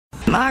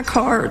my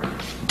car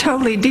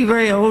totally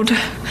derailed,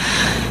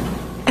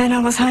 and I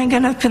was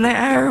hanging up in the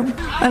air.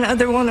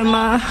 Another one of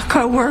my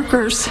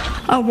co-workers,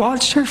 I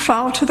watched her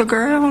fall to the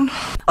ground.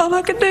 All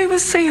I could do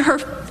was see her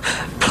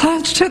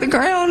plunge to the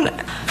ground.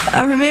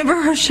 I remember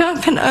her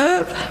jumping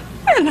up,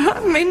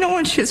 and me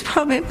knowing she was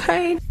probably in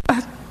pain.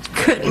 I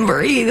couldn't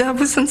breathe. I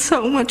was in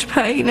so much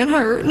pain and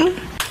hurting.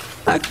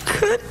 I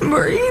couldn't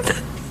breathe.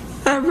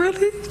 I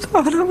really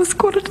thought I was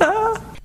going to die.